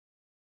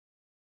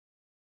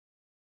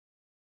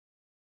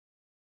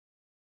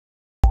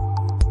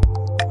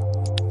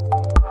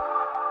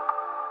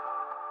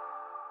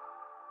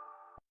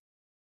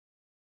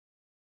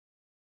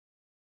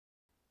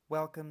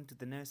Welcome to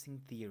the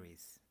Nursing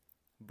Theories,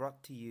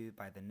 brought to you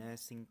by the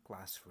Nursing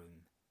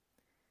Classroom.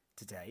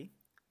 Today,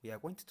 we are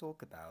going to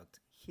talk about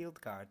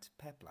Hildegard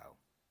Peplau.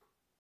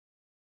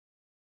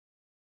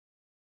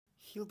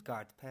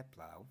 Hildegard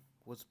Peplau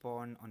was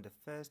born on the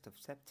 1st of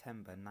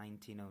September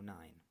 1909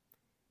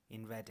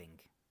 in Reading,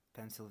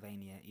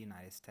 Pennsylvania,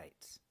 United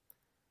States.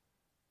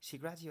 She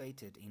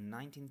graduated in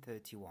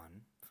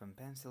 1931 from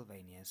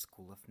Pennsylvania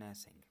School of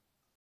Nursing.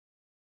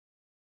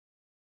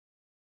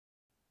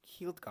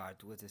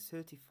 Hildegard was a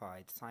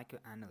certified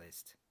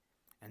psychoanalyst,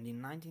 and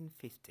in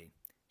 1950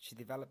 she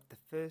developed the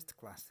first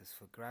classes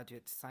for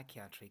graduate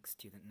psychiatric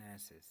student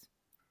nurses.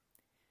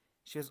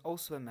 She was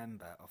also a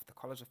member of the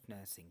College of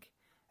Nursing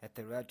at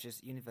the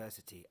Rutgers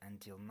University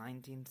until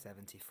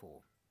 1974,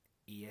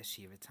 year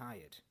she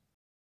retired.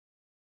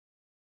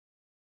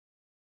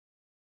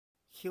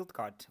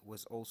 Hildegard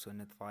was also an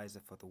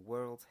advisor for the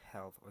World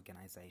Health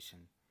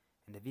Organization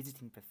and a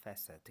visiting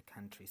professor to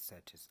countries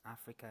such as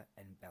Africa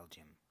and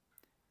Belgium.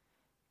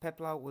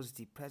 Peplau was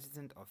the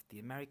president of the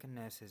American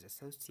Nurses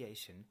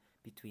Association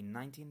between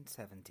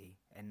 1970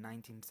 and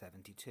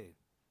 1972.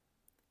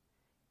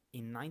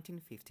 In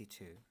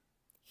 1952,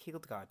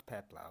 Hildegard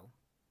Peplau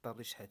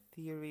published her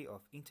theory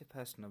of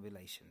interpersonal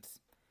relations,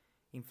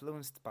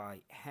 influenced by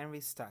Henry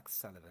Stack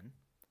Sullivan,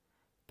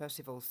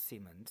 Percival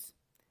Simmons,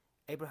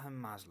 Abraham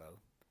Maslow,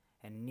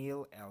 and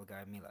Neil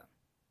Elgar Miller.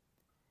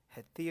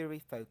 Her theory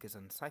focused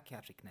on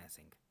psychiatric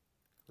nursing.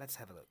 Let's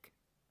have a look.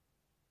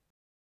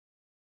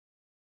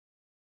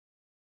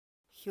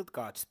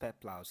 Hildegard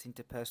Peplau's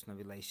interpersonal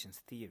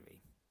relations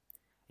theory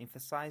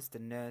emphasized the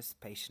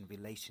nurse-patient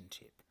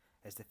relationship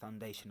as the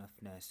foundation of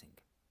nursing,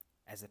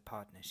 as a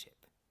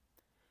partnership.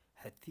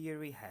 Her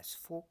theory has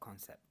 4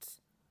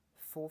 concepts,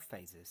 4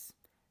 phases,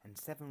 and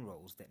 7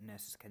 roles that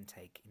nurses can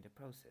take in the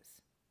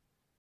process.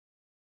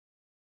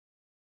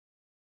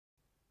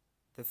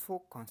 The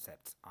 4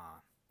 concepts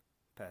are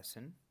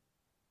person,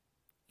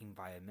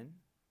 environment,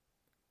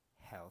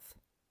 health,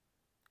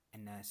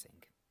 and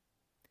nursing.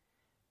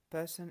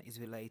 Person is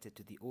related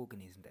to the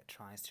organism that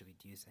tries to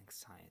reduce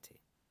anxiety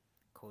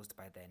caused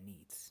by their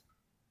needs.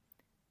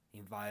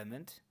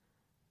 Environment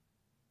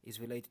is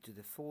related to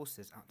the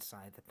forces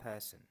outside the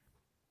person.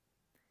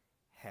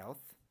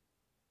 Health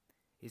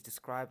is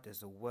described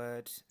as a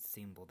word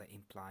symbol that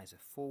implies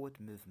a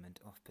forward movement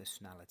of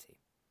personality.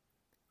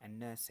 And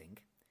nursing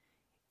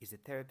is a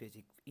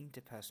therapeutic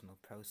interpersonal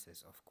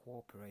process of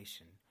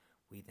cooperation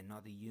with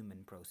another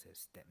human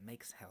process that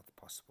makes health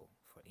possible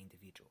for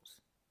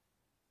individuals.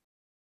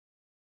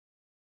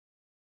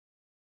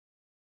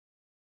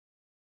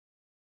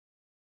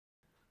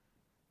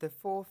 The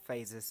 4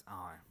 phases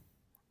are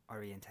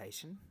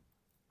orientation,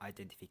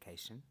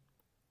 identification,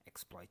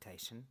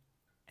 exploitation,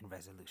 and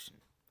resolution.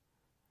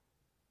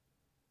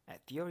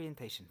 At the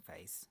orientation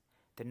phase,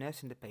 the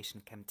nurse and the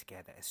patient come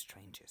together as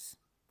strangers.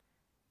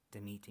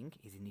 The meeting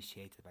is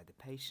initiated by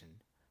the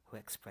patient, who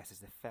expresses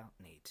the felt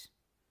need.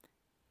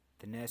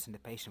 The nurse and the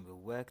patient will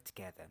work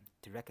together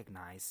to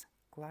recognize,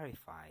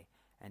 clarify,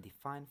 and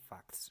define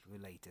facts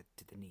related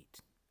to the need.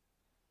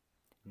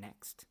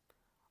 Next,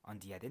 on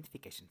the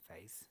identification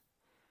phase,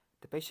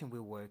 the patient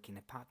will work in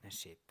a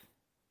partnership,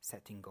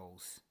 setting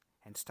goals,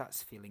 and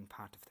starts feeling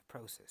part of the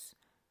process,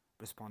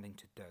 responding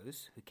to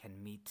those who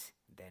can meet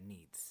their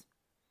needs.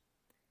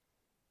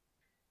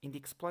 In the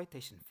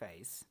exploitation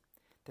phase,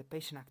 the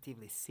patient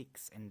actively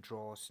seeks and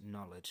draws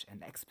knowledge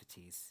and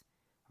expertise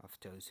of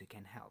those who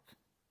can help.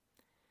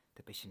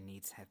 The patient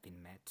needs have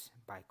been met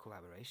by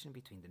collaboration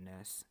between the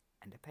nurse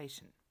and the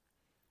patient.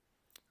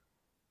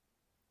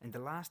 In the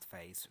last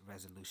phase,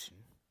 resolution,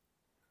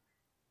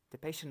 the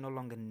patient no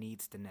longer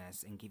needs the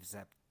nurse and gives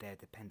up their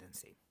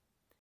dependency.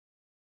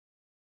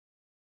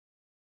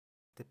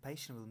 The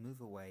patient will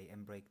move away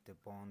and break the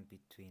bond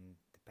between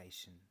the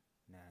patient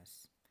and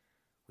nurse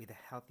with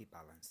a healthy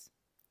balance,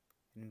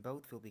 and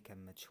both will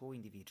become mature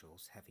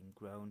individuals having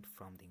grown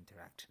from the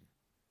interaction.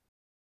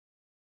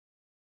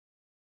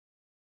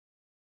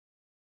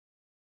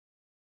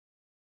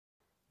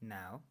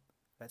 Now,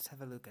 let's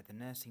have a look at the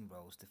nursing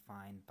roles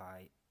defined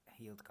by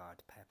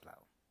Hildegard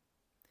Peplau.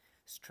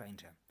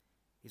 Stranger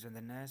is when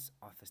the nurse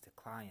offers the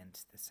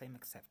client the same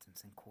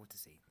acceptance and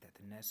courtesy that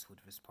the nurse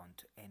would respond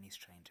to any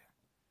stranger.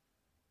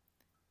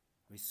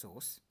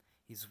 Resource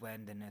is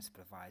when the nurse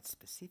provides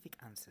specific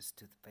answers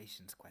to the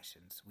patient's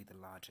questions with a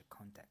larger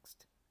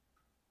context.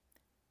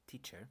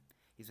 Teacher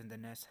is when the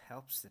nurse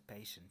helps the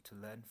patient to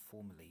learn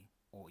formally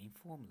or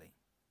informally.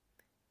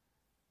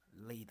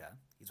 Leader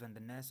is when the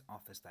nurse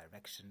offers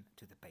direction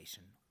to the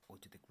patient or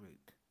to the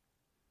group.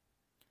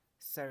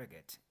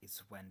 Surrogate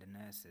is when the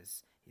nurse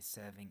is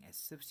serving as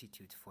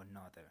substitute for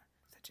another,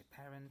 such as a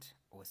parent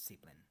or a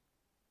sibling.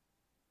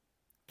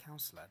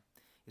 Counselor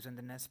is when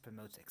the nurse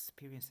promotes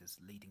experiences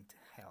leading to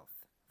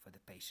health for the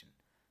patient,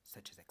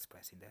 such as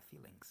expressing their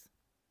feelings.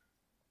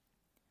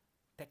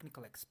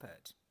 Technical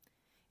expert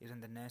is when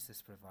the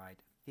nurses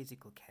provide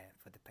physical care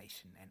for the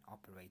patient and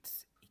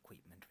operates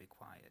equipment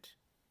required.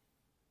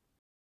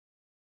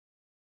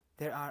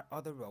 There are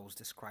other roles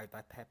described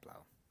by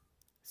Peplau,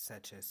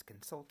 such as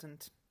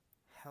consultant,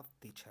 health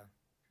teacher,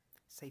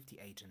 safety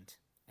agent,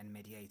 and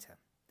mediator.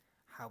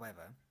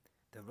 However,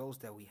 the roles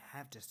that we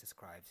have just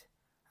described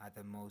are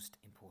the most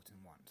important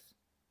ones.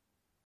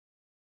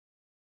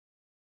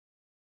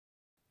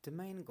 The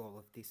main goal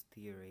of this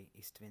theory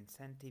is to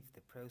incentive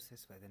the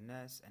process where the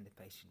nurse and the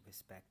patient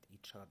respect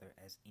each other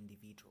as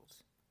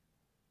individuals,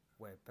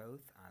 where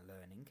both are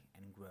learning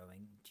and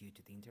growing due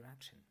to the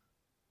interaction.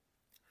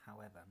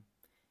 However,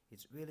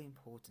 it's really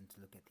important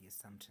to look at the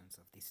assumptions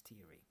of this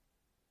theory.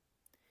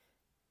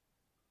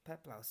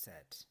 Peplau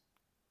said,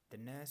 the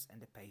nurse and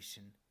the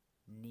patient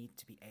need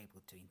to be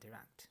able to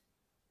interact.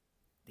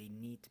 They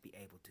need to be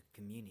able to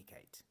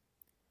communicate.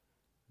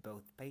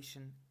 Both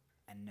patient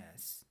and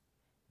nurse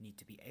need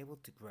to be able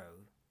to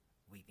grow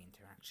with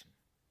interaction.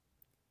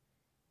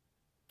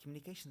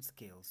 Communication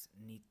skills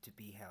need to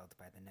be held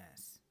by the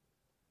nurse,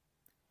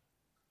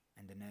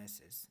 and the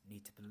nurses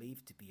need to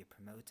believe to be a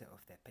promoter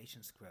of their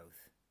patient's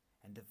growth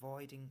and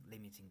avoiding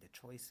limiting the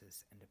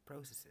choices and the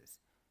processes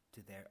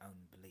to their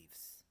own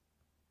beliefs.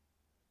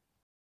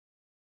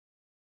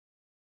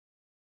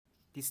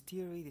 This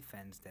theory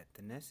defends that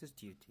the nurse's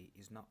duty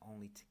is not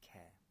only to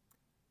care,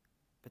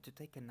 but to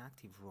take an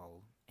active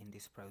role in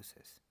this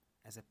process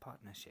as a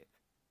partnership.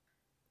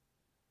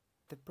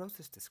 The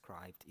process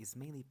described is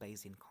mainly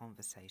based in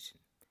conversation,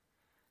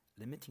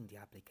 limiting the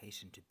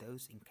application to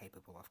those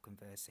incapable of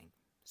conversing,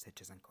 such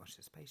as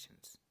unconscious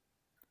patients.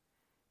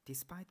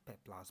 Despite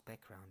Peplau's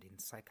background in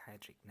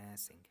psychiatric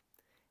nursing,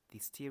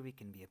 this theory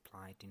can be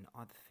applied in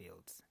other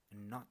fields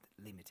and not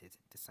limited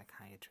to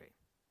psychiatry.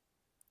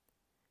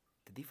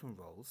 The different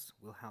roles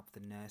will help the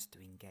nurse to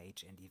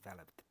engage and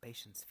develop the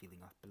patient's feeling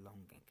of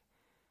belonging,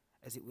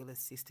 as it will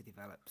assist to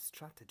develop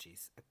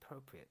strategies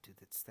appropriate to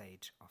that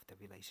stage of the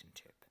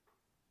relationship.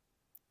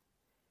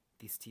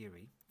 This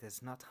theory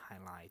does not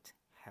highlight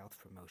health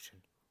promotion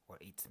or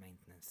its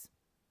maintenance.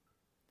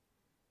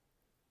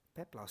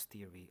 Peplau's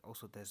theory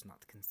also does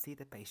not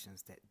consider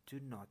patients that do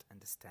not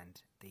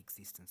understand the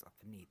existence of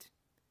a need,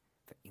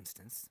 for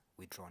instance,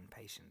 withdrawn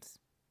patients.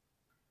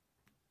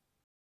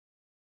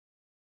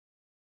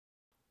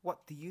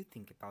 What do you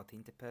think about the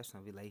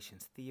interpersonal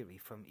relations theory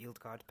from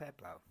Hildegard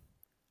Peplau?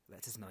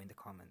 Let us know in the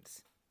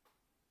comments.